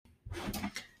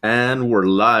And we're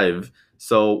live.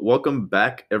 So, welcome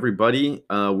back, everybody.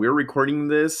 We're recording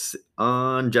this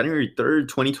on January 3rd,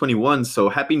 2021. So,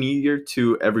 Happy New Year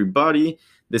to everybody.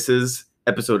 This is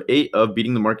episode 8 of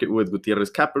Beating the Market with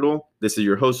Gutierrez Capital. This is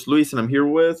your host, Luis, and I'm here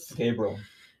with Gabriel.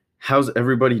 How's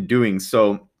everybody doing?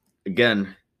 So,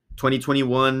 again,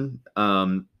 2021,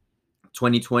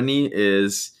 2020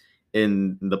 is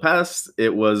in the past.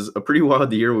 It was a pretty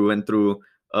wild year. We went through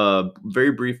a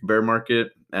very brief bear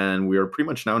market, and we are pretty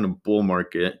much now in a bull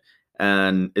market.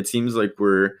 And it seems like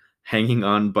we're hanging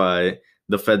on by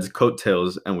the Fed's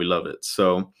coattails, and we love it.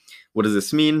 So, what does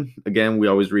this mean? Again, we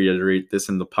always reiterate this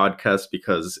in the podcast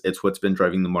because it's what's been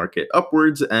driving the market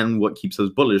upwards and what keeps us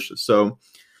bullish. So,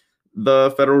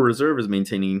 the Federal Reserve is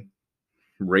maintaining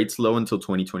rates low until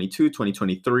 2022,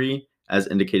 2023, as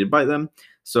indicated by them.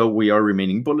 So we are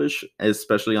remaining bullish,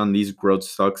 especially on these growth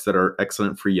stocks that are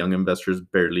excellent for young investors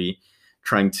barely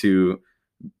trying to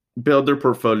build their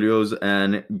portfolios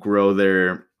and grow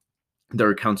their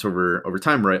accounts over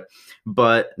time, right?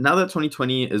 But now that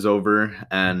 2020 is over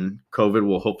and COVID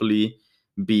will hopefully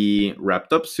be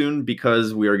wrapped up soon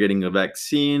because we are getting a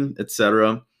vaccine,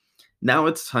 etc. Now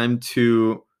it's time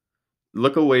to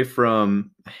look away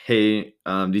from, hey,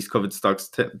 these COVID stocks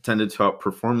tended to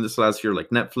outperform this last year, like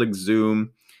Netflix,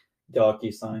 Zoom,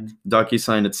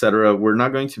 DocuSign, etc. We're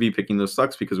not going to be picking those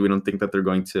stocks because we don't think that they're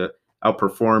going to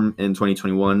outperform in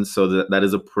 2021. So that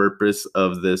is a purpose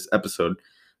of this episode.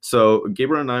 So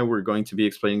Gabriel and I were going to be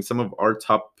explaining some of our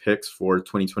top picks for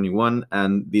 2021,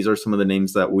 and these are some of the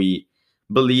names that we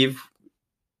believe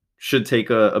should take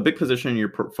a big position in your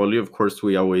portfolio. Of course,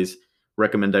 we always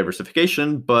recommend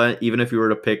diversification, but even if you were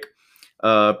to pick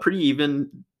a pretty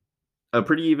even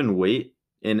weight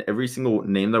in every single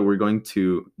name that we're going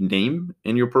to name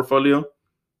in your portfolio,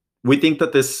 we think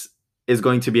that this is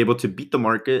going to be able to beat the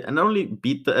market and not only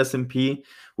beat the S&P.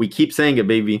 We keep saying it,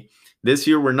 baby. This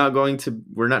year we're not trying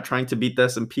to beat the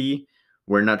S&P.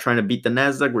 We're not trying to beat the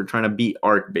Nasdaq. We're trying to beat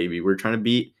ARK, baby. We're trying to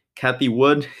beat Cathie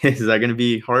Wood. Is that going to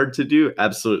be hard to do?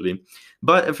 Absolutely.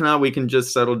 But if not, we can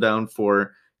just settle down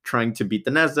for trying to beat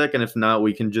the Nasdaq, and if not,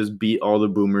 we can just beat all the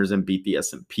boomers and beat the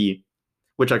S&P,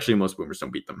 which actually most boomers don't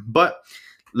beat them. But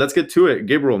let's get to it.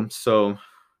 Gabriel, so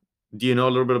do you know a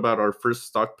little bit about our first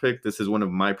stock pick? This is one of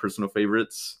my personal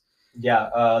favorites. Yeah,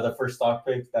 the first stock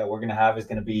pick that we're going to have is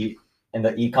going to be in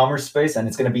the e-commerce space, and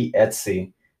it's going to be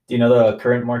Etsy. Do you know the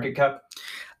current market cap?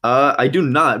 I do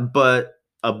not, but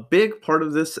a big part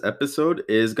of this episode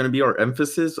is going to be our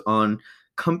emphasis on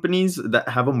companies that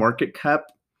have a market cap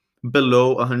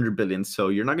below 100 billion. So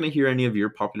you're not going to hear any of your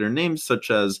popular names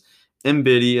such as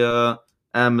Nvidia,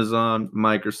 Amazon,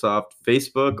 Microsoft,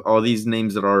 Facebook, all these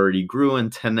names that already grew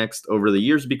and 10x over the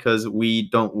years, because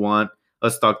we don't want a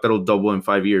stock that'll double in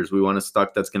 5 years. We want a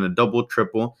stock that's going to double,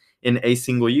 triple in a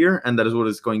single year, and that is what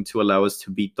is going to allow us to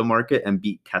beat the market and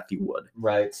beat Cathie Wood.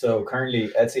 Right. So currently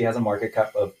Etsy has a market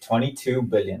cap of 22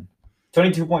 billion.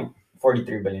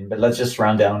 22.43 billion, but let's just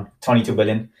round down 22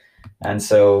 billion. And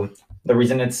so the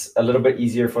reason it's a little bit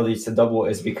easier for these to double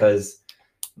is because,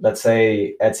 let's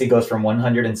say Etsy goes from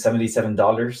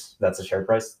 $177, that's a share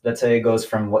price. Let's say it goes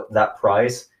from that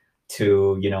price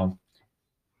to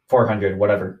 400,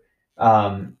 whatever.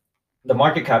 The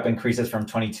market cap increases from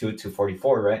 22 to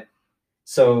 44, right?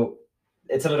 So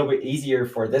it's a little bit easier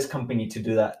for this company to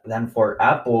do that than for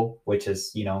Apple, which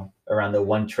is around the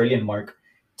 1 trillion mark,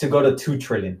 to go to 2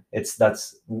 trillion.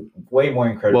 That's way more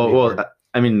incredible. Well,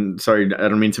 I mean, sorry, I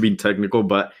don't mean to be technical,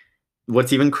 but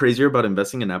what's even crazier about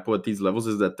investing in Apple at these levels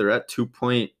is that they're at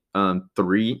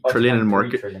 2.3 trillion in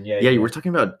market. Trillion. Yeah, we're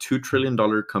talking about a $2 trillion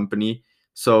company.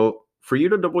 So for you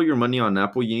to double your money on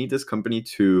Apple, you need this company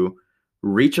to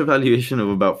reach a valuation of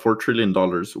about $4 trillion,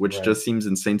 which Right. just seems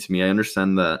insane to me. I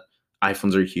understand that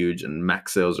iPhones are huge and Mac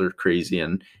sales are crazy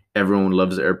and everyone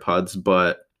loves AirPods,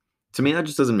 but to me, that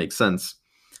just doesn't make sense.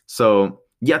 So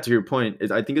yeah, to your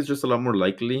point, I think it's just a lot more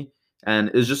likely,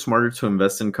 and it's just smarter to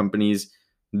invest in companies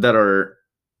that are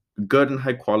good and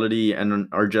high quality and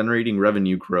are generating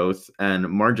revenue growth and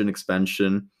margin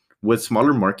expansion with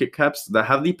smaller market caps that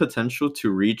have the potential to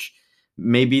reach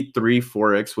maybe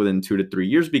 3-4x within 2 to 3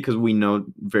 years, because we know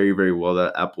very, very well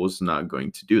that Apple is not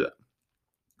going to do that.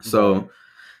 So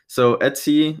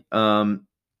Etsy,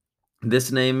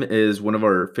 this name is one of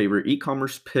our favorite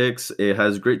e-commerce picks. It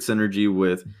has great synergy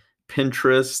with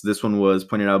Pinterest. This one was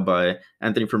pointed out by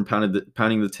Anthony from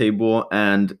Pounding the Table,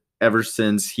 and ever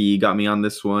since he got me on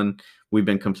this one, we've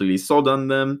been completely sold on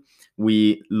them.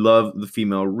 We love the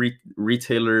female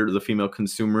retailer, the female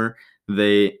consumer.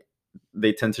 They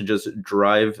tend to just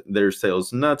drive their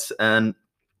sales nuts, and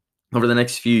over the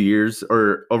next few years,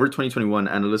 or over 2021,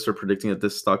 analysts are predicting that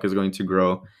this stock is going to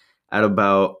grow at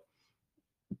about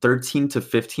 13 to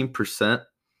 15%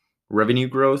 revenue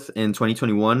growth in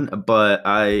 2021, but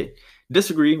I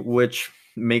disagree, which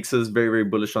makes us very, very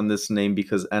bullish on this name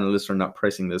because analysts are not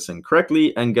pricing this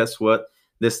incorrectly. And guess what?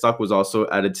 This stock was also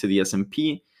added to the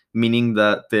S&P, meaning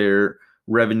that their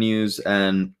revenues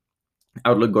and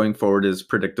outlook going forward is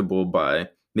predictable by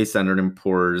the Standard &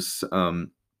 Poor's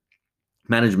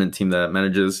management team that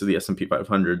manages the S&P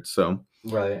 500. So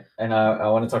right, and I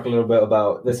want to talk a little bit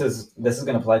about this is going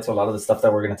to apply to a lot of the stuff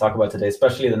that we're going to talk about today,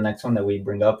 especially the next one that we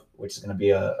bring up, which is going to be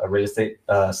a real estate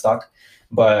stock.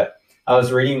 But I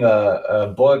was reading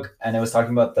a book, and it was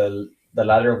talking about the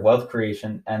ladder of wealth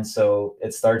creation, and so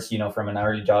it starts, from an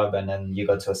hourly job, and then you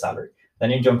go to a salary,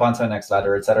 then you jump onto the next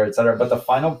ladder, et cetera, et cetera. But the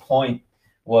final point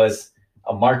was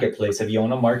a marketplace. If you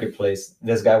own a marketplace,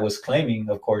 this guy was claiming,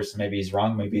 of course, maybe he's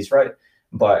wrong, maybe he's right,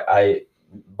 but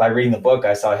by reading the book,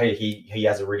 I saw, hey, he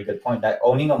has a really good point that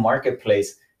owning a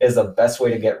marketplace is the best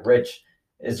way to get rich.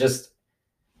 It's just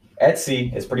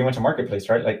Etsy is pretty much a marketplace,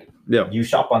 right? Like, yeah, you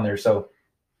shop on there. So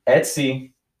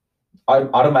Etsy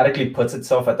automatically puts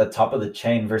itself at the top of the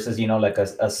chain versus, like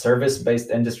a service-based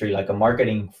industry, like a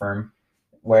marketing firm,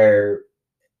 where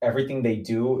everything they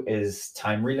do is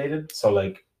time related. So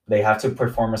like they have to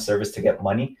perform a service to get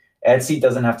money. Etsy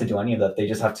doesn't have to do any of that. They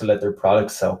just have to let their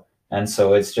products sell. And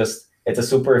so it's a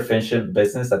super efficient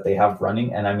business that they have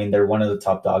running. And I mean, they're one of the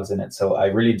top dogs in it. So I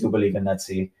really do believe in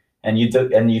Etsy. And you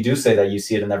do say that you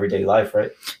see it in everyday life, right?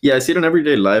 Yeah, I see it in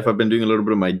everyday life. I've been doing a little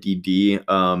bit of my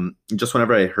DD. Just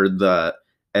whenever I heard that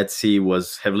Etsy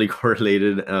was heavily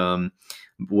correlated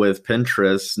with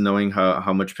Pinterest, knowing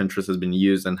how much Pinterest has been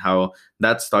used and how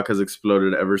that stock has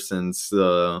exploded ever since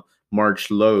the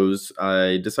March lows,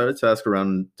 I decided to ask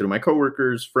around through my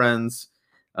coworkers, friends,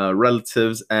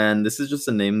 relatives, and this is just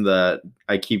a name that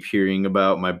I keep hearing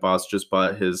about. My boss just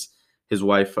bought his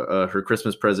wife her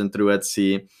Christmas present through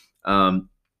Etsy.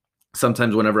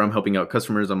 Sometimes whenever I'm helping out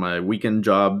customers on my weekend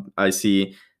job, I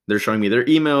see they're showing me their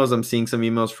emails. I'm seeing some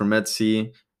emails from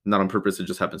Etsy, not on purpose. It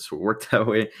just happens to work that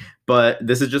way. But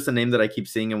this is just a name that I keep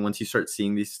seeing. And once you start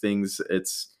seeing these things,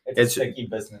 it's a sticky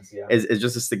business. Yeah, it's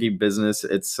just a sticky business.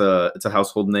 It's a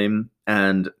household name,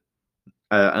 and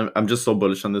I'm just so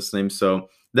bullish on this name. So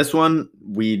this one,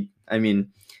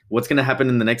 what's going to happen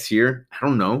in the next year? I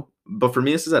don't know. But for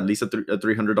me, this is at least a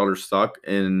 $300 stock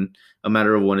in a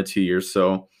matter of 1 to 2 years.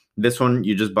 So this one,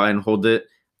 you just buy and hold it.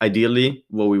 Ideally,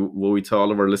 what we tell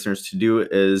all of our listeners to do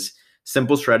is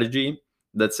simple strategy.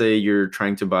 Let's say you're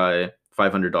trying to buy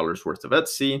 $500 worth of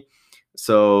Etsy.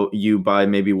 So you buy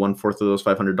maybe 1/4 of those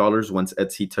 $500 once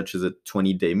Etsy touches a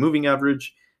 20-day moving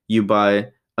average. You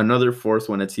buy another fourth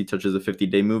when Etsy touches a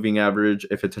 50-day moving average.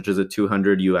 If it touches a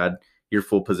 200, you add your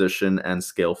full position and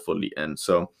scale fully in.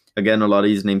 So again, a lot of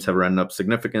these names have ran up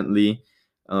significantly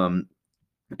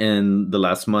in the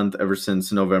last month, ever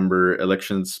since November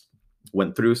elections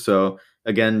went through. So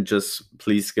again, just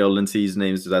please scale into these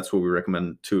names. That's what we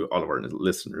recommend to all of our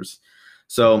listeners.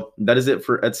 So that is it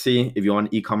for Etsy. If you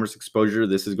want e-commerce exposure,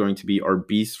 this is going to be our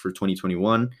beast for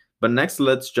 2021. But next,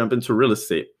 let's jump into real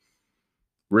estate.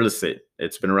 Real estate,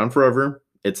 it's been around forever.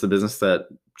 It's the business that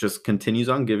just continues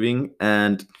on giving.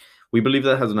 And we believe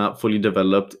that has not fully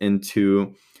developed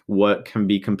into what can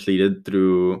be completed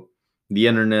through the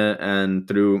internet and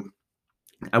through,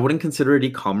 I wouldn't consider it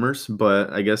e-commerce,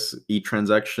 but I guess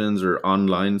e-transactions or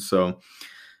online. So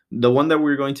the one that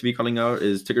we're going to be calling out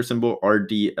is ticker symbol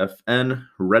RDFN,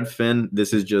 Redfin.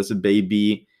 This is just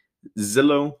baby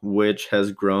Zillow, which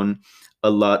has grown a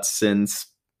lot since,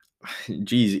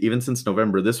 even since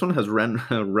November. This one has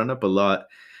run up a lot.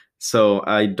 So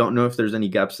I don't know if there's any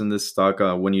gaps in this stock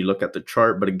when you look at the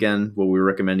chart. But again, what we're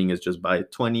recommending is just buy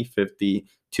 20, 50,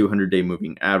 200-day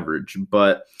moving average.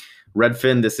 But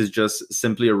Redfin, this is just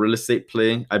simply a real estate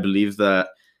play. I believe that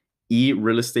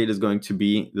real estate is going to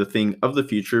be the thing of the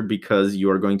future because you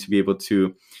are going to be able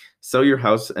to sell your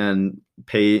house and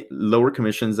pay lower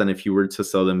commissions than if you were to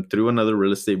sell them through another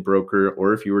real estate broker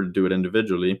or if you were to do it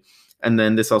individually. And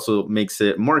then this also makes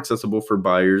it more accessible for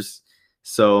buyers.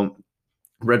 So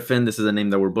Redfin, this is a name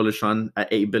that we're bullish on at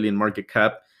 8 billion market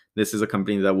cap. This is a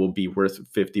company that will be worth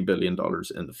 $50 billion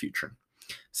in the future.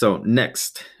 So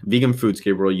next, vegan foods.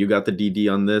 Gabriel, you got the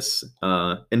DD on this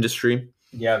industry.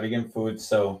 Yeah, vegan foods.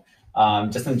 So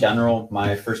just in general,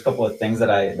 my first couple of things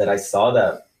that I saw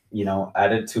that,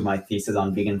 added to my thesis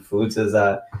on vegan foods is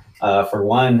that, for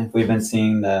one, we've been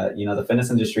seeing that, the fitness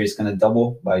industry is going to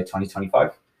double by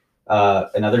 2025.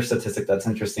 Another statistic that's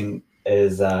interesting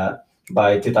is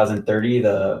by 2030,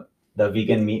 the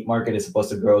vegan meat market is supposed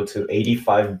to grow to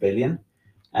 85 billion.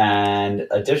 And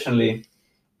additionally,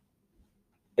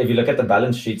 if you look at the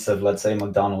balance sheets of, let's say,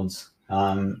 McDonald's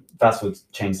fast food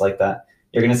chains like that,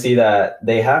 you're going to see that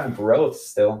they have growth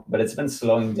still, but it's been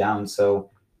slowing down. So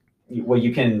what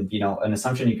you can, an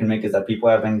assumption you can make is that people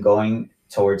have been going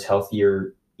towards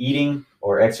healthier eating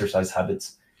or exercise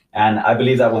habits. And I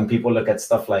believe that when people look at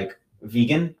stuff like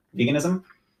veganism,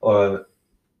 or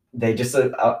they just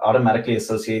automatically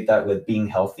associate that with being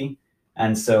healthy.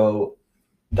 And so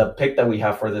the pick that we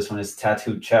have for this one is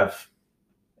Tattooed Chef.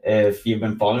 If you've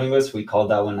been following us, we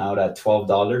called that one out at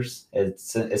 $12.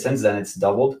 Since then it's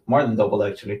doubled, more than doubled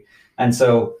actually. And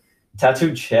so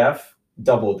Tattooed Chef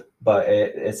doubled, but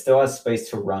it still has space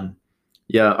to run.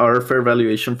 Yeah, our fair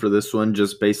valuation for this one,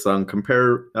 just based on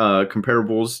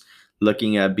comparables,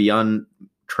 looking at Beyond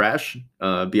Trash,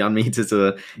 Beyond Meat, it's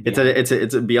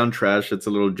a Beyond Trash. It's a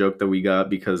little joke that we got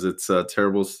because it's a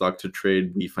terrible stock to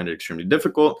trade. We find it extremely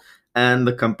difficult, and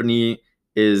the company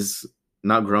is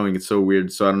not growing. It's so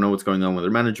weird. So I don't know what's going on with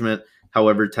their management.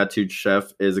 However, Tattooed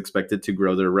Chef is expected to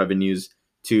grow their revenues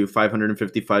to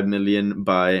 $555 million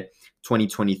by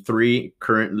 2023.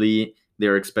 Currently,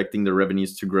 they're expecting their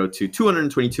revenues to grow to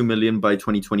 $222 million by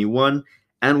 2021.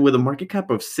 And with a market cap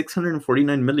of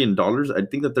 $649 million, I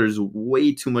think that there's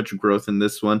way too much growth in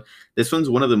this one. This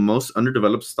one's one of the most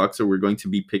underdeveloped stocks that we're going to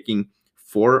be picking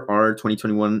for our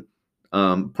 2021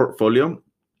 portfolio.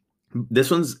 This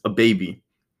one's a baby.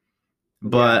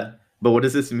 But what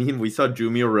does this mean? We saw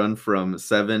Jumio run from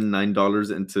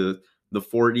 $7-9 into the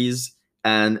 40s.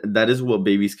 And that is what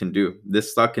babies can do.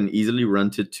 This stock can easily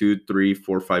run to $2, $3,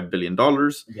 $4, $5 billion.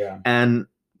 Yeah. And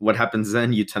what happens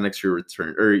then? You 10x your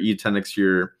return, or you 10x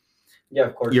your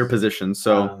of course, your position.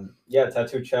 So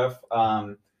Tattooed Chef.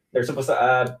 They're supposed to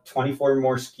add 24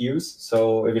 more SKUs.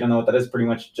 So if you don't know what that is, pretty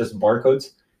much just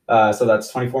barcodes. So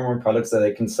that's 24 more products that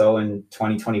they can sell in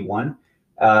 2021.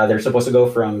 They're supposed to go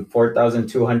from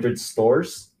 4,200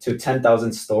 stores to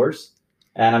 10,000 stores.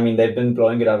 And I mean, they've been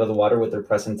blowing it out of the water with their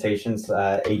presentations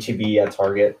at H-E-B, at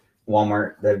Target,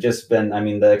 Walmart. They've just been, I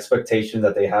mean, the expectations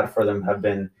that they had for them have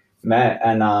been met.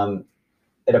 And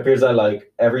it appears that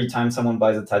like every time someone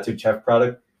buys a Tattooed Chef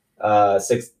product,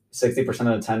 60%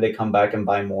 of the time they come back and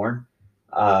buy more.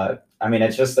 I mean,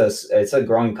 it's a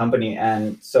growing company.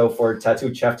 And so for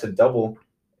Tattooed Chef to double,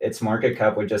 its market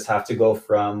cap would just have to go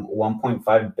from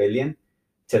 1.5 billion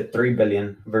to 3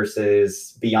 billion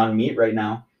versus Beyond Meat right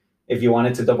now. If you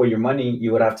wanted to double your money,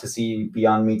 you would have to see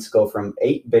Beyond Meats go from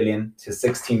 8 billion to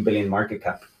 16 billion market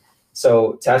cap.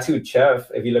 So Tattooed Chef,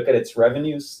 if you look at its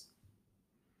revenues,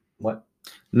 what?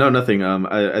 No, nothing.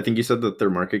 I think you said that their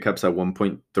market cap's at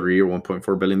 1.3 or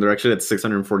 1.4 billion. They're actually at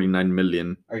 649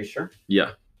 million. Are you sure?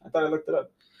 Yeah. I thought I looked it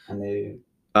up. And they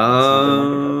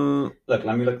look,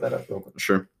 let me look that up real quick.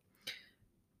 Sure.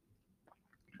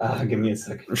 Give me a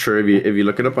second. Sure. If you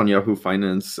look it up on Yahoo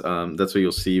Finance, that's what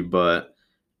you'll see. But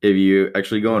if you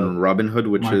actually go on Robinhood,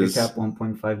 which market is cap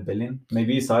 1.5 billion.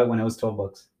 Maybe you saw it when it was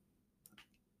 $12.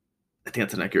 I think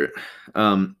that's inaccurate.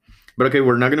 But okay,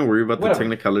 we're not going to worry about the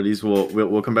technicalities.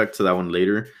 We'll come back to that one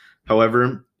later.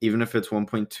 However, even if it's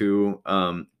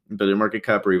 1.2 billion market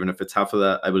cap, or even if it's half of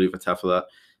that, I believe it's half of that.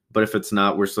 But if it's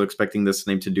not, we're still expecting this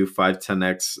name to do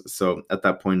 5-10x. So at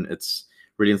that point, it's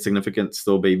really insignificant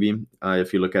still, baby,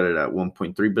 if you look at it at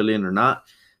 1.3 billion or not.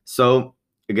 So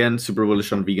again, super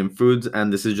bullish on vegan foods,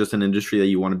 and this is just an industry that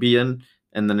you want to be in.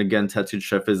 And then again, Tattooed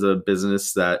Chef is a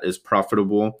business that is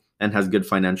profitable and has good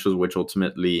financials, which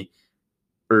ultimately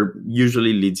or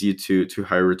usually leads you to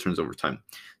higher returns over time.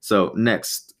 So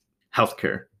next,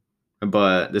 healthcare.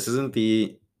 But this isn't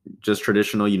the just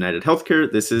traditional United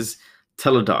Healthcare. This is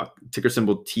Teladoc, ticker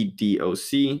symbol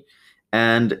TDOC.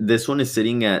 And this one is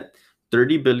sitting at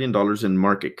 $30 billion in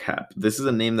market cap. This is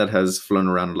a name that has flown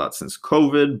around a lot since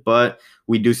COVID, but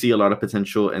we do see a lot of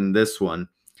potential in this one.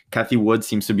 Cathie Wood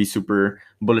seems to be super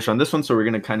bullish on this one, so we're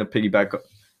going to kind of piggyback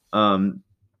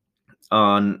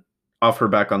off her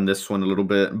back on this one a little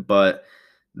bit. But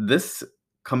this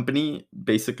company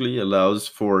basically allows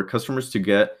for customers to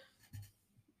get,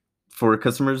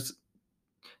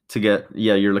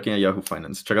 yeah, you're looking at Yahoo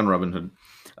Finance. Check on Robinhood.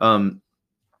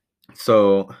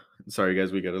 So sorry,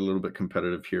 guys, we get a little bit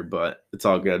competitive here, but it's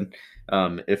all good.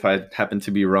 If I happen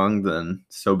to be wrong, then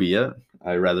so be it.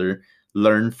 I rather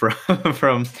learn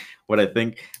from what I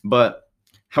think. But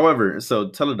however, so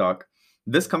Teladoc,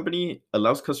 this company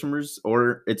allows customers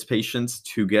or its patients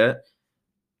to get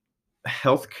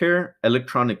healthcare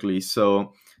electronically.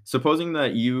 So supposing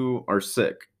that you are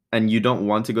sick and you don't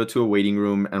want to go to a waiting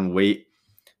room and wait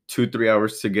 2-3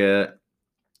 hours to get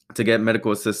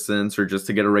medical assistance, or just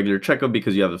to get a regular checkup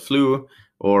because you have the flu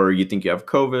or you think you have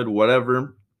COVID,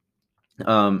 whatever.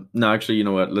 No, actually, you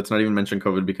know what? Let's not even mention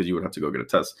COVID because you would have to go get a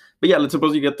test. But yeah, let's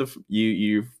suppose you get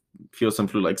you feel some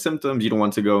flu-like symptoms, you don't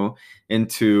want to go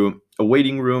into a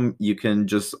waiting room, you can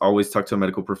just always talk to a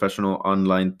medical professional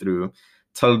online through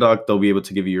Teladoc. They'll be able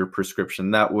to give you your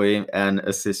prescription that way and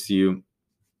assist you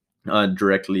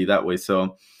directly that way.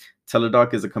 So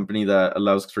Teladoc is a company that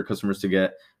allows for customers to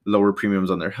get lower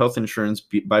premiums on their health insurance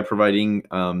by providing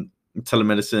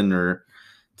telemedicine or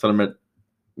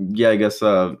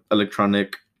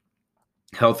electronic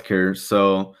healthcare.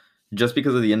 So just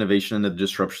because of the innovation and the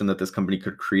disruption that this company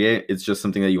could create, it's just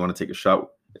something that you want to take a shot.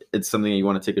 It's something that you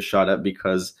want to take a shot at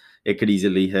because it could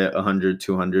easily hit 100,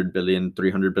 200 billion,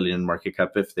 300 billion market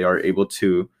cap if they are able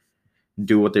to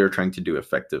do what they are trying to do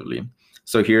effectively.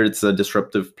 So here it's a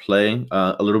disruptive play,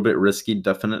 a little bit risky,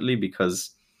 definitely,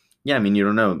 because, yeah, I mean, you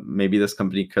don't know. Maybe this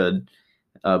company could,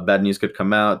 bad news could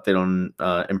come out. They don't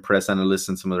impress analysts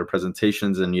in some of their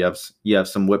presentations, and you have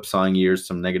some whipsawing years,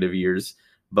 some negative years.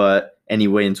 But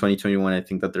anyway, in 2021, I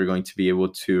think that they're going to be able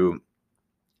to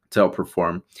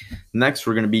outperform. Next,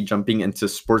 we're going to be jumping into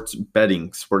sports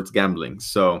betting, sports gambling.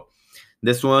 So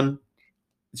this one,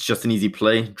 it's just an easy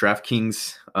play.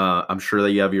 DraftKings. I'm sure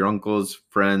that you have your uncles,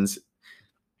 friends,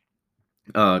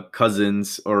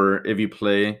 cousins, or if you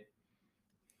play,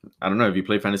 I don't know, if you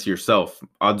play fantasy yourself,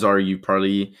 odds are you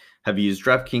probably have used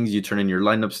DraftKings. You turn in your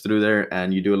lineups through there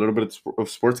and you do a little bit of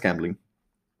sports gambling.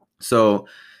 So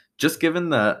just given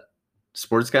that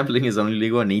sports gambling is only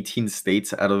legal in 18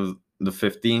 states out of the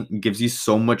 50, gives you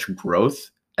so much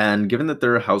growth. And given that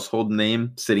they're a household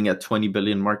name sitting at 20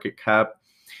 billion market cap,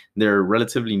 they're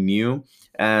relatively new.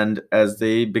 And as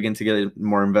they begin to get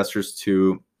more investors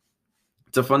to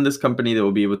fund this company, they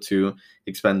will be able to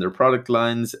expand their product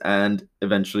lines and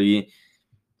eventually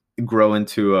grow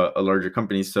into a larger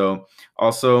company. So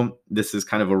also, this is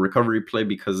kind of a recovery play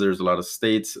because there's a lot of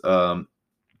states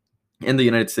in the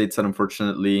United States that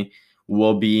unfortunately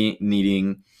will be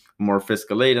needing more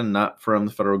fiscal aid, and not from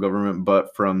the federal government,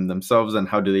 but from themselves. And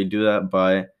how do they do that?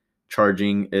 By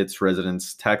charging its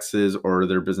residents taxes or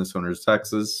their business owners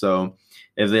taxes. So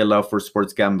if they allow for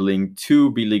sports gambling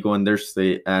to be legal in their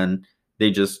state and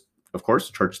they just, of course,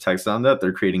 charge tax on that,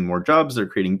 they're creating more jobs, they're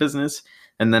creating business,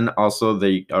 and then also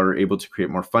they are able to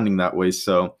create more funding that way.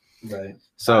 So, right.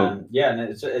 So yeah, and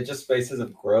it's just spaces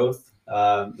of growth.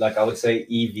 Like I would say,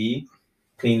 EV,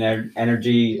 clean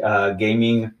energy,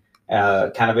 gaming,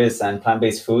 cannabis, and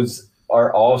plant-based foods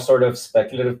are all sort of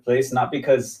speculative plays, not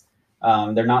because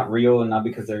they're not real and not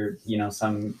because they're,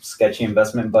 some sketchy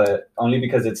investment, but only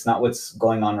because it's not what's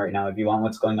going on right now. If you want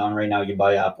what's going on right now, you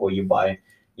buy Apple, you buy,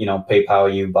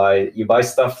 PayPal, you buy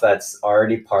stuff that's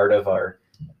already part of our,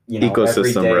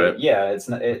 ecosystem, everyday. right? Yeah, it's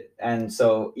not it. And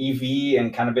so EV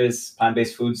and cannabis,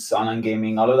 plant-based foods, online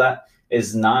gaming, all of that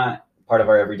is not part of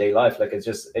our everyday life. Like it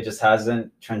just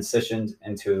hasn't transitioned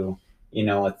into,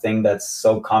 a thing that's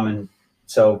so common.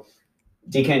 So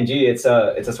DKNG, it's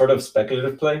a sort of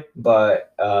speculative play,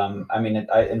 but I mean,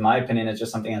 in my opinion, it's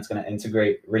just something that's going to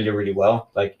integrate really, really well.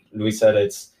 Like Luis said,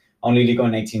 it's only legal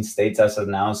in 18 states as of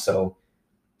now. So,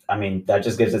 I mean, that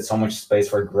just gives it so much space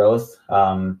for growth.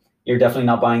 You're definitely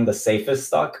not buying the safest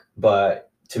stock, but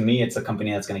to me, it's a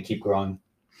company that's going to keep growing.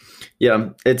 Yeah,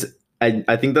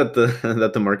 I think that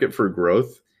the market for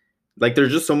growth, like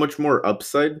there's just so much more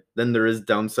upside than there is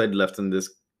downside left in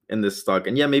this stock.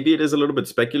 And yeah, maybe it is a little bit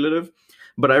speculative,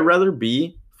 but I'd rather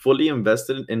be fully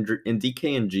invested in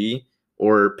DKNG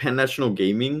or Pan National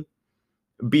Gaming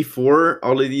before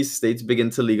all of these states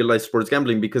begin to legalize sports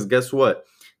gambling. Because guess what?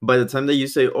 By the time that you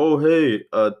say, oh, hey,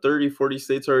 30, 40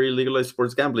 states already legalized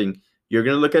sports gambling, you're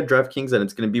going to look at DraftKings and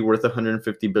it's going to be worth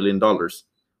 $150 billion.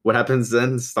 What happens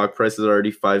then? Stock prices are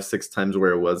already 5-6 times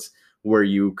where it was, where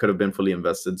you could have been fully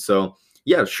invested. So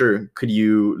yeah, sure. Could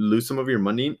you lose some of your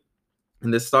money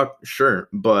in this stock? Sure.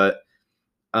 But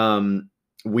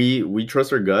we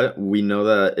trust our gut. We know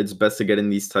that it's best to get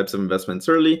in these types of investments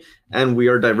early, and we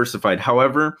are diversified.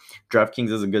 However,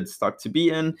 DraftKings is a good stock to be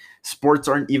in. Sports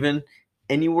aren't even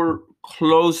anywhere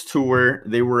close to where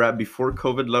they were at before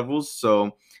COVID levels.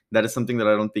 So that is something that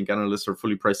I don't think analysts are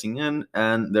fully pricing in,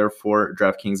 and therefore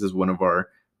DraftKings is one of our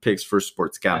picks for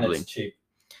sports gambling. And it's cheap.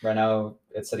 Right now,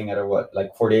 it's sitting at what,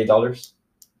 like $48?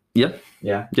 Yeah.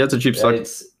 It's a cheap stock.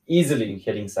 It's easily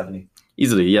hitting 70.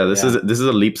 Easily, yeah. This is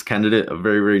a Leaps candidate, a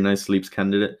very, very nice Leaps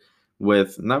candidate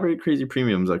with not very crazy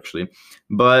premiums actually.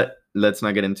 But let's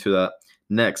not get into that.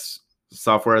 Next,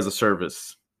 software as a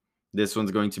service. This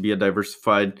one's going to be a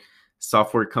diversified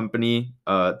software company,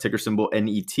 ticker symbol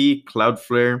NET,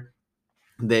 Cloudflare.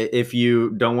 If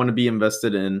you don't want to be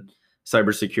invested in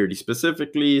cybersecurity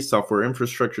specifically, software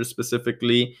infrastructure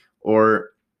specifically,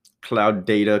 or cloud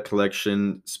data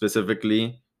collection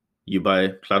specifically, you buy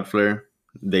Cloudflare.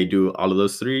 They do all of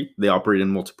those three. They operate in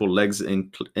multiple legs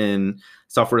in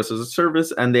software as a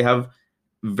service, and they have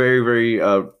very, very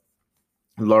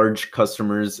large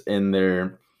customers in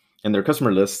their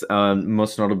customer list.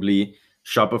 Most notably,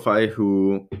 Shopify,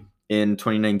 who in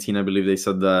 2019, I believe they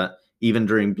said that even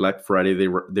during Black Friday, they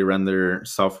ran their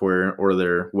software or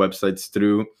their websites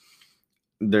through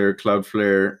their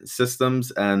Cloudflare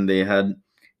systems, and they had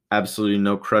absolutely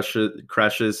no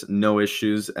crashes, no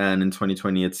issues. And in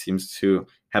 2020, it seems to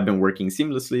have been working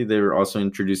seamlessly. They're also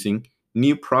introducing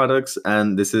new products,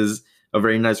 and this is a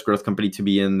very nice growth company to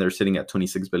be in. They're sitting at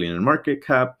 26 billion in market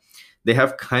cap. They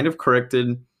have kind of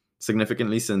corrected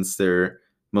significantly since their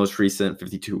most recent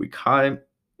 52-week high.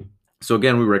 So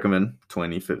again, we recommend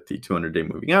 20, 50, 200-day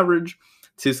moving average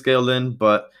to scale in,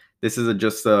 but this is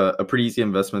just a pretty easy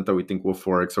investment that we think will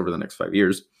forex over the next 5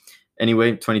 years.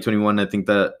 Anyway, 2021, I think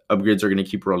that upgrades are going to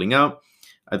keep rolling out.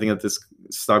 I think that this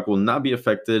stock will not be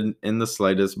affected in the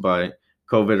slightest by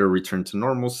COVID or return to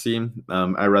normalcy.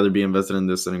 I'd rather be invested in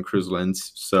this than in cruise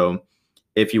lines. So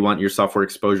if you want your software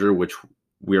exposure, which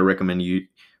we are recommending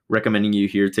you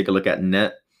here, take a look at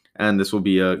Net, and this will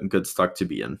be a good stock to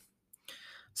be in.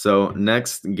 So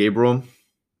next, Gabriel.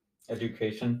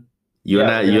 Education. You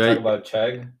and I talk about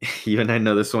Chegg. You and I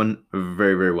know this one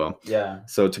very, very well. Yeah.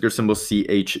 So ticker symbol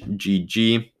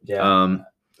CHGG. Yeah.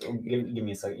 Give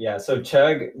me a second. Yeah. So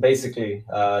Chegg, basically,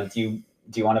 do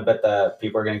you want to bet that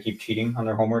people are going to keep cheating on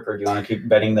their homework, or do you want to keep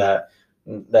betting that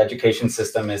the education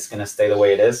system is going to stay the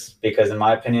way it is? Because in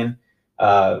my opinion,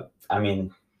 I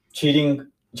mean, cheating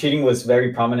was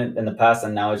very prominent in the past,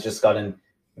 and now it's just gotten,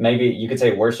 maybe you could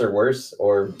say worse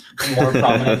or more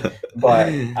prominent. But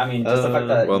I mean, just the fact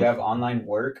that you have online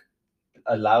work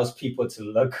allows people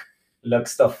to look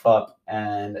stuff up,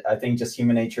 and I think just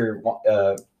human nature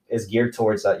is geared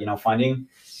towards that. Finding,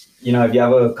 if you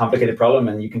have a complicated problem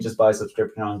and you can just buy a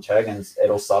subscription on Chegg and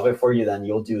it'll solve it for you, then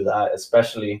you'll do that.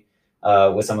 Especially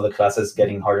with some of the classes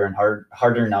getting harder and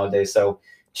harder nowadays. So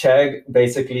Chegg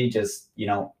basically just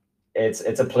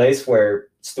it's a place where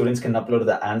students can upload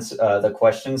the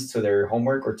questions to their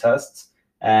homework or tests,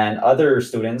 and other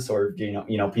students or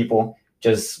people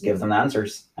just give them the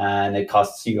answers, and it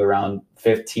costs you around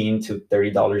 $15 to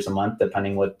 $30 a month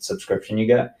depending what subscription you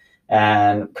get.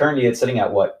 And currently it's sitting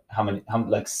at how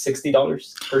like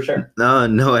 $60 per share?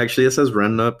 No, actually it says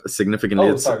run up significantly.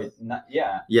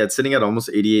 Yeah, it's sitting at almost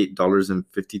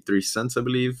 $88.53, I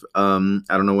believe. I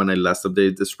don't know when I last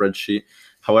updated the spreadsheet.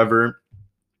 However,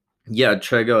 yeah,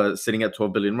 Chegg sitting at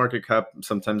 12 billion market cap.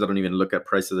 Sometimes I don't even look at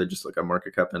prices. I just look at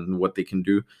market cap and what they can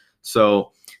do.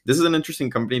 So this is an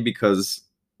interesting company because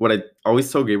what I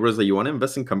always tell Gabriel is that you want to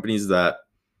invest in companies that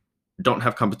don't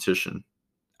have competition.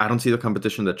 I don't see the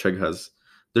competition that Chegg has.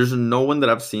 There's no one that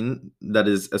I've seen that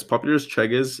is as popular as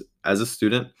Chegg is as a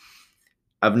student.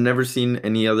 I've never seen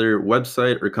any other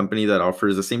website or company that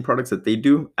offers the same products that they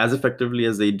do as effectively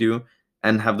as they do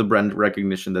and have the brand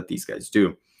recognition that these guys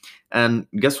do. And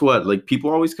guess what? Like, people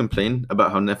always complain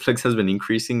about how Netflix has been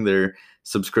increasing their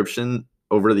subscription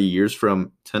over the years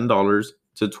from $10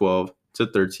 to $12 to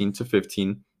 $13 to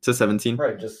 $15 to $17.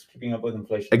 Right, just keeping up with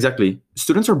inflation. Exactly.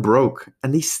 Students are broke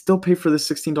and they still pay for this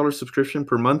 $16 subscription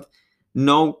per month.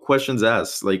 No questions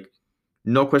asked.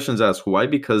 No questions asked. Why?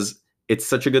 Because it's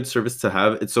such a good service to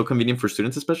have. It's so convenient for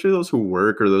students, especially those who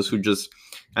work or those who just,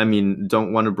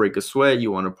 don't want to break a sweat.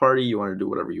 You want to party. You want to do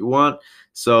whatever you want.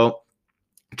 So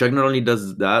Chegg not only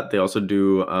does that, they also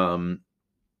do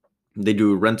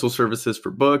rental services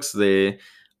for books. They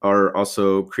are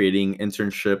also creating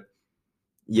internship.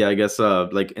 Yeah, I guess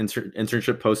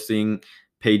internship posting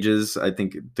pages, I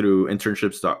think through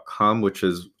internships.com, which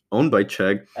is owned by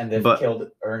Chegg. And they've killed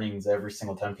earnings every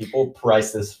single time. People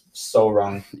price this so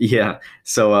wrong. Yeah.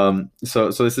 So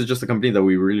this is just a company that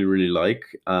we really, really like.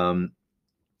 And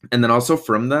then also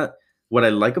from that, what I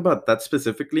like about that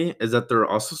specifically is that they're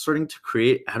also starting to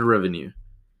create ad revenue.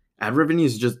 Ad revenue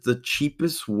is just the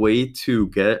cheapest way to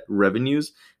get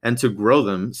revenues and to grow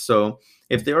them. So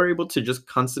if they are able to just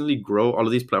constantly grow all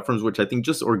of these platforms, which I think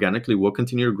just organically will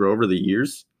continue to grow over the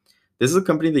years, this is a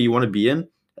company that you want to be in.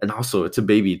 And also, it's a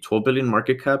baby, 12 billion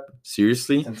market cap.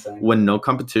 Seriously, when no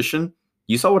competition.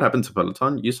 You saw what happened to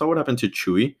Peloton. You saw what happened to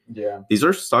Chewy. Yeah. These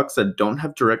are stocks that don't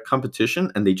have direct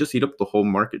competition, and they just eat up the whole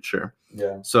market share.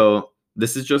 Yeah. So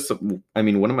this is just, one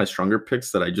of my stronger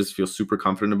picks that I just feel super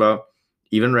confident about.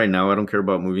 Even right now, I don't care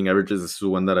about moving averages. This is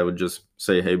one that I would just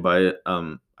say, hey, buy it.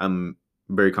 I'm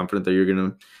very confident that you're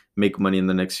going to make money in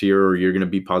the next year, or you're going to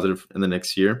be positive in the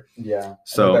next year. Yeah.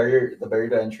 So the barrier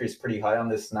to entry is pretty high on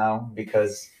this now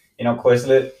because,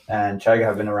 Quizlet and Chegg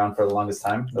have been around for the longest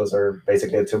time. Those are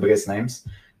basically the two biggest names.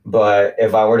 But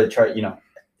if I were to try, to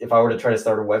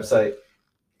start a website,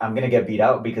 I'm gonna get beat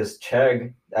out because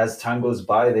Chegg, as time goes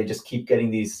by, they just keep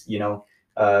getting these,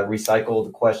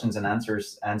 recycled questions and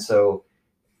answers, and so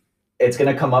it's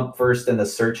gonna come up first in the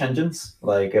search engines.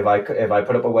 Like if I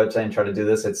put up a website and try to do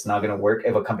this, it's not gonna work.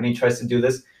 If a company tries to do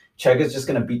this, Chegg is just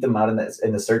gonna beat them out in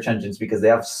the search engines because they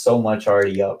have so much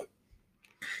already up.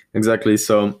 Exactly.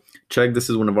 So Chegg, this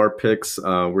is one of our picks.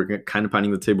 We're kind of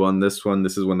pounding the table on this one.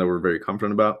 This is one that we're very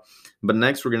confident about. But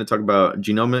next, we're going to talk about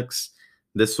genomics.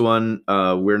 This one,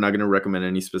 we're not going to recommend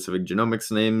any specific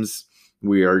genomics names.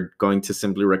 We are going to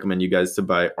simply recommend you guys to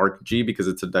buy ARC-G because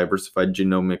it's a diversified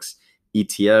genomics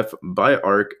ETF by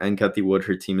ARC. And Cathie Wood,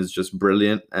 her team is just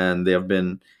brilliant. And they have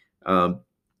been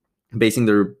basing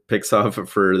their picks off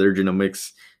for their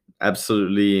genomics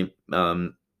absolutely.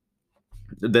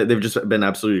 They've just been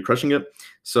absolutely crushing it.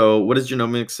 So what is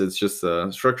genomics? It's just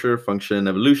a structure, function,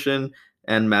 evolution,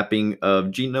 and mapping of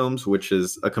genomes, which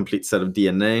is a complete set of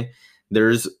DNA.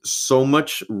 There's so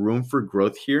much room for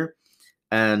growth here.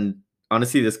 And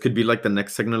honestly, this could be like the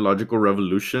next technological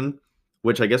revolution,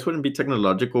 which I guess wouldn't be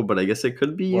technological, but I guess it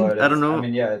could be. Well, I don't know. I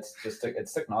mean, yeah, it's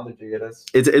technology. It is.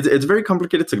 It's very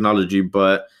complicated technology,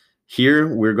 but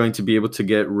here, we're going to be able to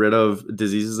get rid of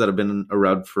diseases that have been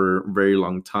around for very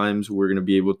long times. We're going to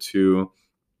be able to,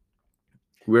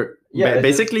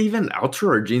 basically even alter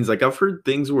our genes. Like I've heard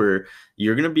things where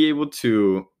you're going to be able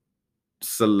to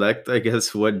select, I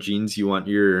guess, what genes you want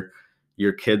your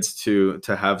kids to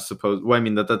have. Well, I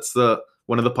mean that's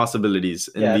one of the possibilities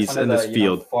in this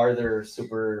field. Farther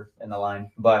super in the line,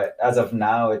 but as of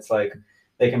now, it's like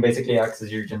they can basically access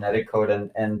your genetic code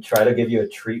and try to give you a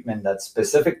treatment that's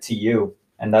specific to you.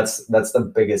 And that's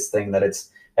the biggest thing, that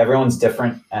everyone's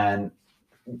different, and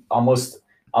almost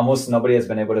nobody has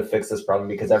been able to fix this problem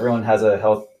because everyone has a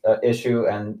health issue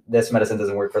and this medicine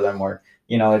doesn't work for them, or,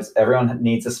 everyone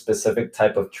needs a specific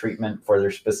type of treatment for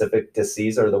their specific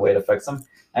disease or the way it affects them.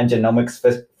 And genomics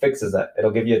fixes that.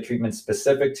 It'll give you a treatment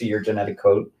specific to your genetic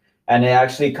code, and it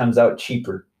actually comes out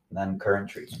cheaper than current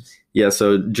treatments. Yeah,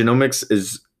 so genomics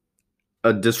is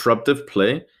a disruptive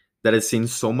play that has seen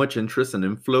so much interest and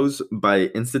inflows by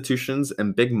institutions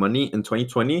and big money in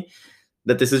 2020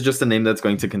 that this is just a name that's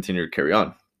going to continue to carry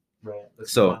on. Right.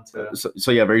 So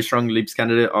yeah, very strong leaps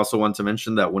candidate. Also want to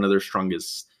mention that one of their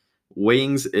strongest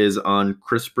weighings is on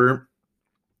CRISPR,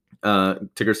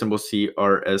 ticker symbol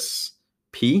CRSP.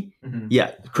 Mm-hmm.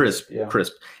 Yeah,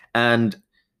 CRISP. And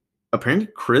apparently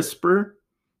CRISPR,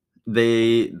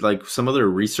 they, like, some of their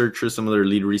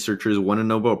lead researchers won a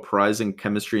Nobel Prize in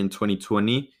chemistry in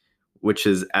 2020, which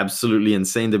is absolutely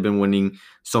insane. They've been winning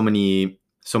so many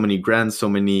grants, so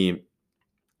many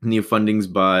new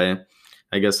fundings by,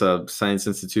 I guess, science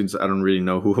institutes. I don't really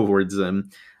know who awards them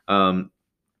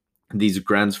these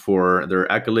grants for their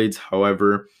accolades.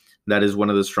 However, that is one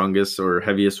of the strongest or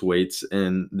heaviest weights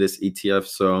in this ETF.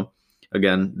 So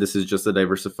again, this is just a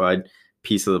diversified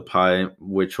piece of the pie,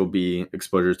 which will be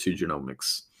exposure to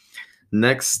genomics.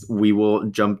 Next, we will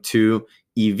jump to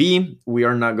EV. We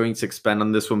are not going to expand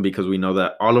on this one because we know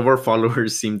that all of our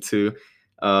followers seem to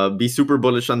be super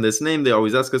bullish on this name. They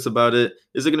always ask us about it.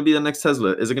 Is it going to be the next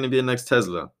Tesla? Is it going to be the next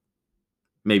Tesla?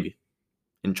 Maybe,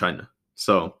 in China.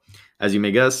 So, as you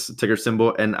may guess, ticker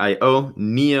symbol NIO,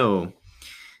 NIO.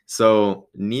 So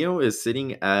NIO is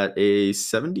sitting at a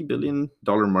 $70 billion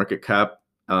market cap.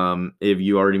 If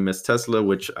you already missed Tesla,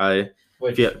 I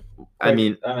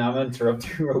mean, I'm gonna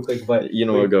interrupt you real quick, but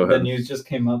go ahead. The news just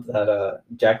came up that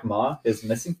Jack Ma is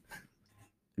missing.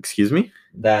 Excuse me?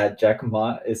 That Jack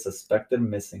Ma is suspected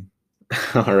missing.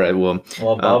 All right. Well,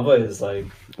 Baba is like.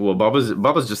 Well,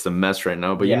 Baba's just a mess right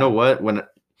now. But You know what? When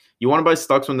you want to buy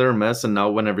stocks when they're a mess and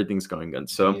not when everything's going good.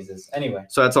 So Jesus. Anyway.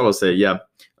 So that's all I'll say. Yeah.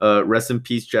 Rest in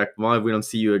peace, Jack Ma. If we don't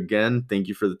see you again, thank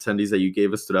you for the attendees that you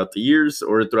gave us throughout the years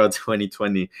or throughout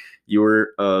 2020. You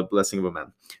were a blessing of a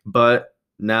man. But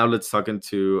now let's talk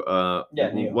into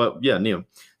NIO. NIO.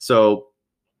 So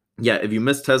yeah, if you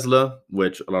missed Tesla,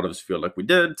 which a lot of us feel like we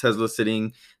did, Tesla's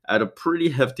sitting at a pretty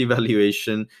hefty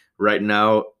valuation right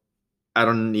now. I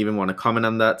don't even want to comment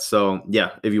on that. So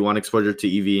yeah, if you want exposure to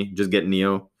EV, just get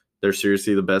NIO. They're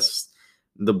seriously the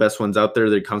best ones out there.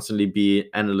 They constantly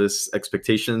beat analysts'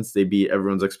 expectations. They beat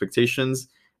everyone's expectations.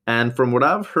 And from what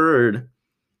I've heard,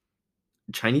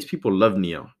 Chinese people love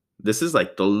NIO. This is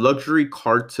like the luxury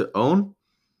car to own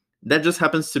that just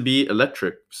happens to be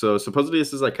electric. So supposedly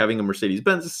this is like having a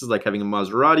Mercedes-Benz. This is like having a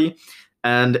Maserati.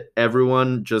 And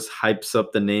everyone just hypes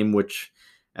up the name, which,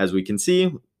 as we can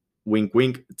see, wink,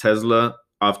 wink, Tesla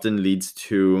often leads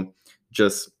to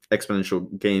just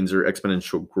exponential gains or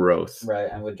exponential growth. Right.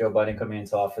 And with Joe Biden coming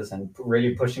into office and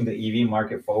really pushing the EV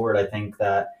market forward, I think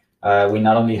that we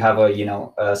not only have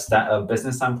a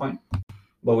business standpoint,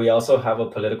 but we also have a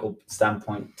political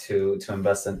standpoint to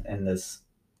invest in this.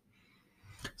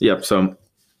 Yep.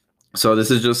 So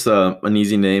this is just an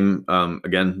easy name.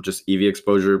 Again, just EV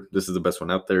exposure. This is the best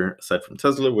one out there aside from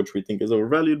Tesla, which we think is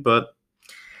overvalued, but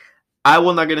I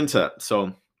will not get into that.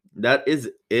 So that is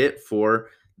it for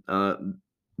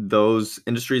those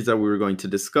industries that we were going to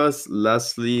discuss.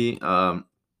 Lastly,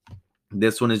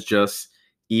 this one is just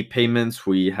e-payments.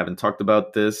 We haven't talked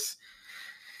about this.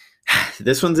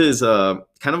 This one is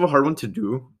kind of a hard one to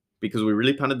do because we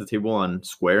really pounded the table on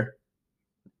Square.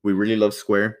 We really love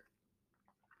Square,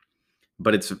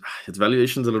 but its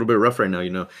valuation's a little bit rough right now.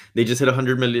 You know, they just hit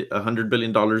 $100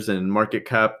 billion in market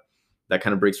cap. That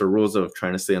kind of breaks our rules of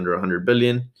trying to stay under 100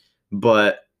 billion.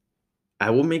 But I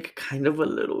will make kind of a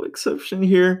little exception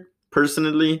here.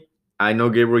 Personally, I know,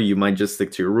 Gabriel, you might just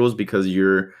stick to your rules because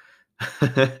you're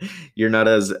not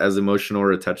as emotional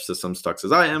or attached to some stocks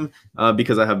as I am,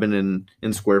 because I have been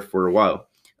in Square for a while.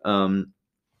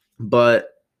 But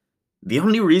the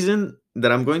only reason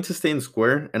that I'm going to stay in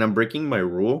Square and I'm breaking my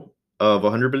rule of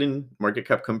 100 billion market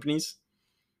cap companies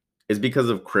is because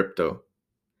of crypto.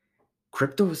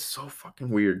 Crypto is so fucking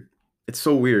weird. It's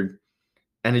so weird.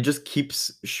 And it just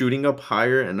keeps shooting up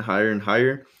higher and higher and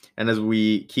higher. And as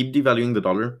we keep devaluing the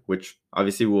dollar, which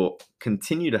obviously will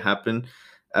continue to happen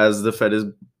as the Fed is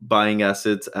buying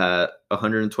assets at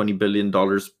 $120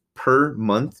 billion per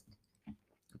month,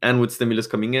 and with stimulus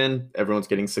coming in, everyone's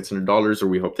getting $600, or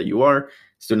we hope that you are.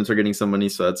 Students are getting some money,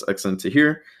 so that's excellent to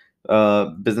hear.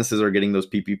 Businesses are getting those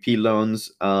PPP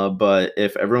loans. But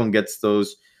if everyone gets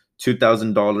those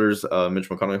 $2,000, Mitch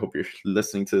McConnell, I hope you're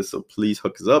listening to this, so please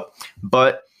hook us up.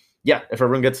 But yeah, if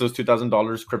everyone gets those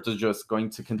 $2,000, crypto is just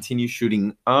going to continue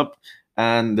shooting up,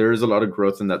 and there is a lot of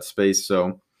growth in that space.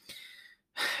 So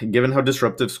given how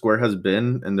disruptive Square has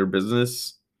been in their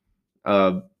business,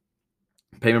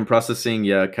 payment processing,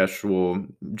 yeah, cash will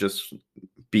just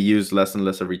be used less and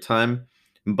less every time.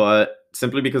 But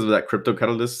simply because of that crypto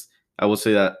catalyst, I will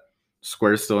say that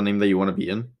Square is still a name that you want to be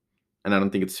in, and I don't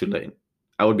think it's too late.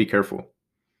 I would be careful.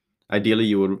 Ideally,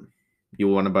 you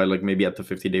want to buy like maybe at the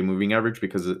 50-day moving average,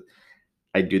 because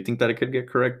I do think that it could get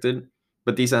corrected.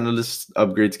 But these analyst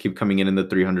upgrades keep coming in the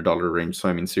 $300 range. So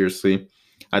I mean, seriously,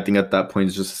 I think at that point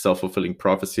it's just a self-fulfilling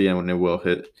prophecy, and when it will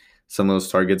hit some of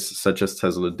those targets, such as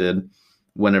Tesla did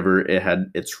whenever it had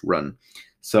its run.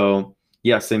 So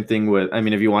yeah, same thing with, I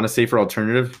mean, if you want a safer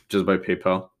alternative, just buy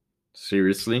PayPal.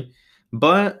 Seriously.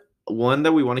 But one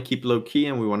that we want to keep low key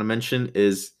and we want to mention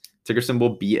is ticker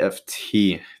symbol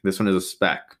BFT. This one is a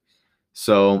SPAC.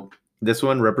 So this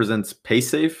one represents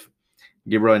PaySafe.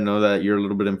 Gabriel, I know that you're a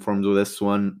little bit informed with this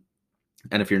one,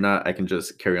 and if you're not, I can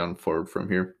just carry on forward from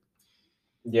here.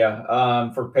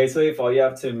 Yeah, for PaySafe, all you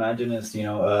have to imagine is,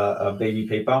 a baby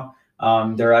PayPal.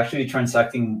 They're actually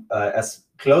transacting as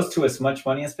close to as much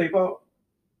money as PayPal.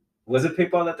 Was it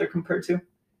PayPal that they're compared to?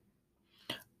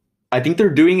 I think they're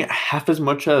doing half as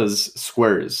much as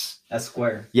Square is. As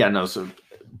Square. Yeah, no, so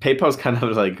PayPal's kind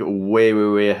of like way, way,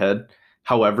 way ahead.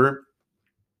 However,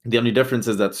 the only difference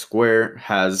is that Square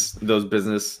has those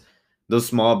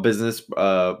small business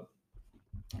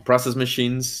process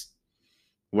machines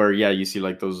where, yeah, you see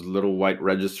like those little white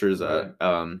registers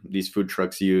that these food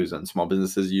trucks use and small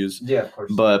businesses use. Yeah, of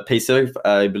course. But PaySafe,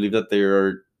 I believe that they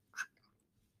are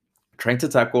trying to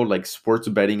tackle like sports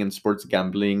betting and sports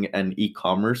gambling and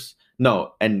e-commerce.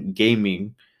 No, and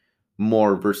gaming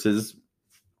more versus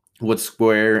what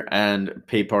Square and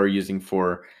PayPal are using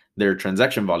for their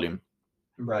transaction volume.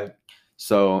 Right.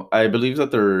 So I believe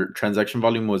that their transaction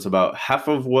volume was about half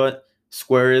of what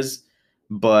Square is,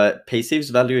 but PaySafe's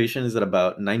valuation is at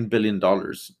about $9 billion,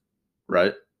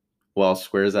 right? While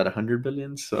Square is at 100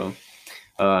 billion. So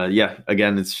yeah,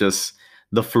 again, it's just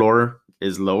the floor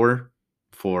is lower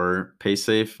for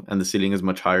PaySafe and the ceiling is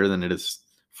much higher than it is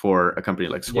for a company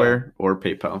like Square or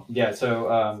PayPal. Yeah,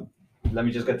 so let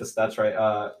me just get the stats right.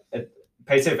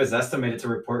 PaySafe is estimated to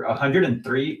report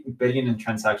 103 billion in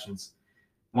transactions,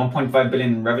 1.5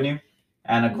 billion in revenue,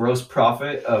 and a gross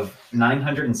profit of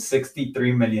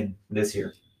 963 million this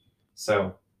year.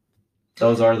 So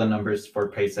those are the numbers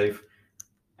for PaySafe.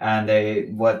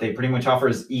 And what they pretty much offer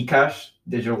is eCash,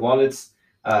 digital wallets,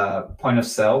 point of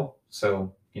sale,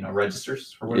 so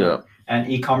registers or whatever, and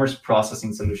e-commerce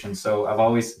processing solutions. So I've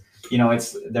always,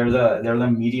 they're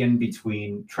the median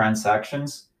between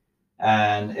transactions.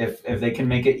 And if they can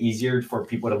make it easier for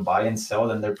people to buy and sell,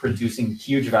 then they're producing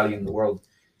huge value in the world.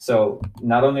 So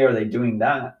not only are they doing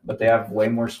that, but they have way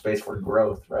more space for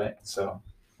growth, right? So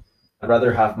I'd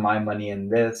rather have my money in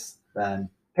this than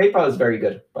PayPal is very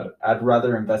good, but I'd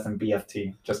rather invest in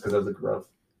BFT just because of the growth.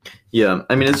 Yeah,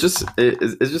 I mean, it's just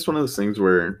one of those things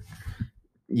where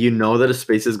you know that a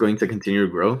space is going to continue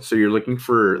to grow. So you're looking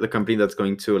for the company that's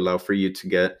going to allow for you to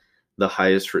get the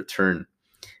highest return.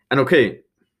 And okay,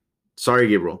 sorry,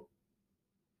 Gabriel,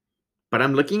 but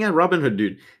I'm looking at Robinhood,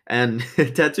 dude, and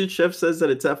Tattooed Chef says that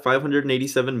it's at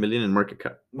 587 million in market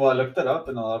cap. Well, I looked it up,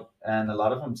 and a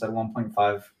lot of them said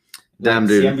 1.5. Damn,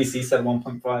 dude. CNBC said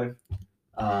 1.5.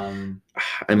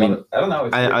 I mean, I don't know.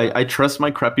 I trust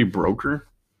my crappy broker,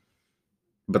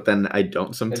 but then I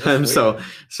don't sometimes. So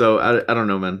I don't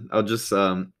know, man. I'll just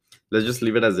let's just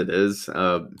leave it as it is.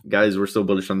 Guys, we're still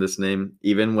bullish on this name,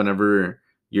 even whenever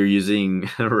you're using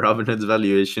Robinhood's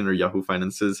valuation or Yahoo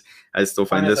Finances. I still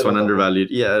find this one undervalued.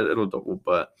 Yeah, it'll double,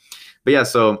 but yeah.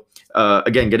 So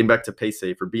again, getting back to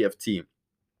PaySafe or BFT,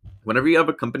 whenever you have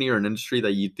a company or an industry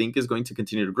that you think is going to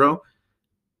continue to grow,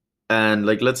 and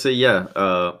like let's say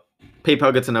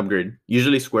PayPal gets an upgrade,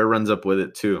 usually Square runs up with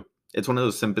it too. It's one of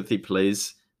those sympathy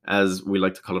plays, as we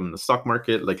like to call them in the stock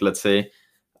market. Like let's say,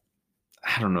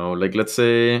 I don't know, like let's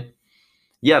say,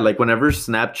 yeah, like whenever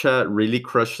Snapchat really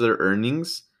crushed their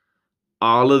earnings,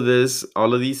 all of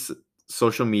these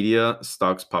social media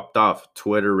stocks popped off.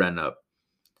 Twitter ran up,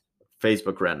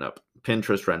 Facebook ran up,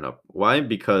 Pinterest ran up. Why?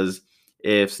 Because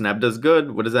if Snap does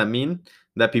good, what does that mean?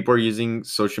 That people are using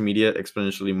social media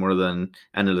exponentially more than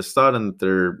analysts thought, and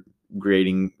they're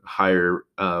creating higher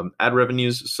ad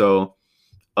revenues. So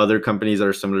other companies that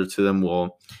are similar to them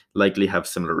will likely have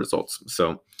similar results.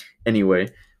 So anyway,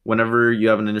 whenever you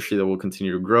have an industry that will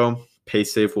continue to grow,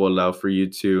 PaySafe will allow for you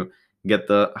to get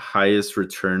the highest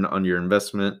return on your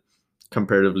investment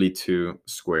comparatively to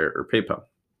Square or PayPal.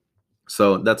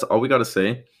 So that's all we got to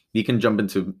say. You can jump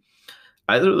into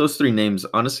either of those three names.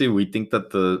 Honestly, we think that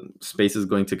the space is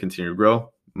going to continue to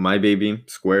grow. My baby,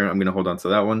 Square, I'm going to hold on to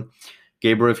that one.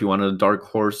 Gabriel, if you want a dark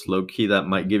horse, low key, that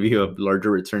might give you a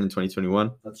larger return in 2021.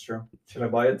 That's true. Should I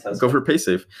buy a Tesla? Go for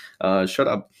PaySafe. Shut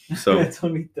up. So it's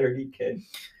only $30K.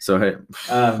 So hey,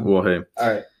 well hey.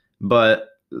 All right. But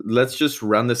let's just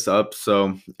round this up.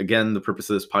 So again, the purpose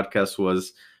of this podcast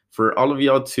was for all of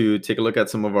y'all to take a look at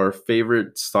some of our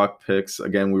favorite stock picks.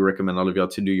 Again, we recommend all of y'all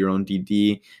to do your own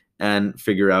DD and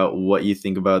figure out what you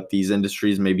think about these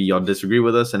industries. Maybe y'all disagree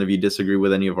with us, and if you disagree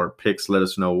with any of our picks, let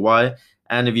us know why.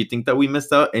 And if you think that we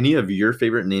missed out any of your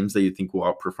favorite names that you think will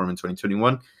outperform in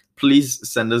 2021, please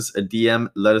send us a DM.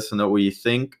 Let us know what you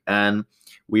think, and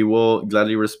we will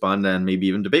gladly respond and maybe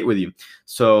even debate with you.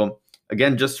 So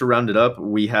again, just to round it up,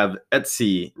 we have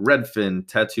Etsy, Redfin,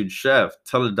 Tattooed Chef,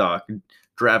 Teladoc,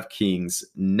 DraftKings,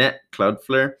 Net,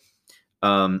 Cloudflare,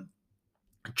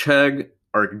 Chegg,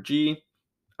 ARKG,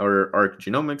 or ARK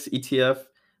Genomics ETF,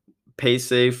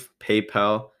 PaySafe,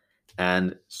 PayPal,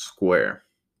 and Square.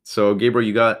 So, Gabriel,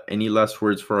 you got any last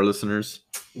words for our listeners?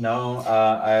 No,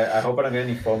 I hope I don't get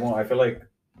any FOMO. I feel like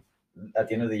at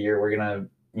the end of the year, we're going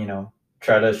to,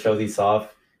 try to show these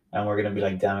off, and we're going to be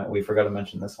like, damn it, we forgot to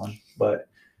mention this one. But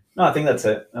no, I think that's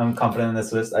it. I'm confident in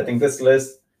this list. I think this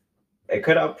list, it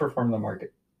could outperform the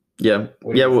market. Yeah.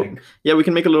 We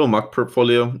can make a little mock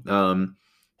portfolio.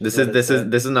 This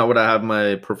is not what I have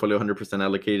my portfolio 100%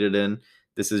 allocated in.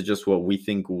 This is just what we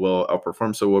think will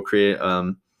outperform. So we'll create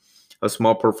a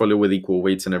small portfolio with equal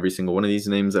weights in every single one of these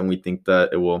names, and we think that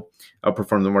it will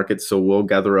outperform the market. So we'll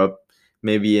gather up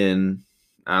maybe in,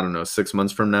 6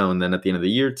 months from now, and then at the end of the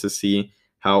year to see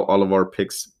how all of our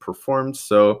picks performed.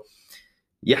 So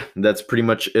yeah, that's pretty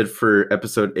much it for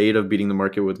episode 8 of Beating the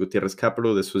Market with Gutierrez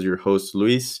Capital. This was your host,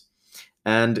 Luis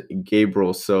and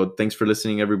Gabriel. So thanks for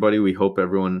listening, everybody. We hope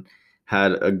everyone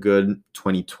had a good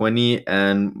 2020,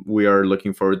 and we are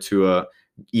looking forward to a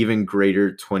even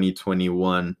greater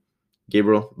 2021.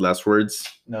 Gabriel, last words?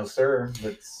 No, sir.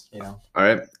 All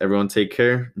right, everyone take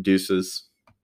care. Deuces.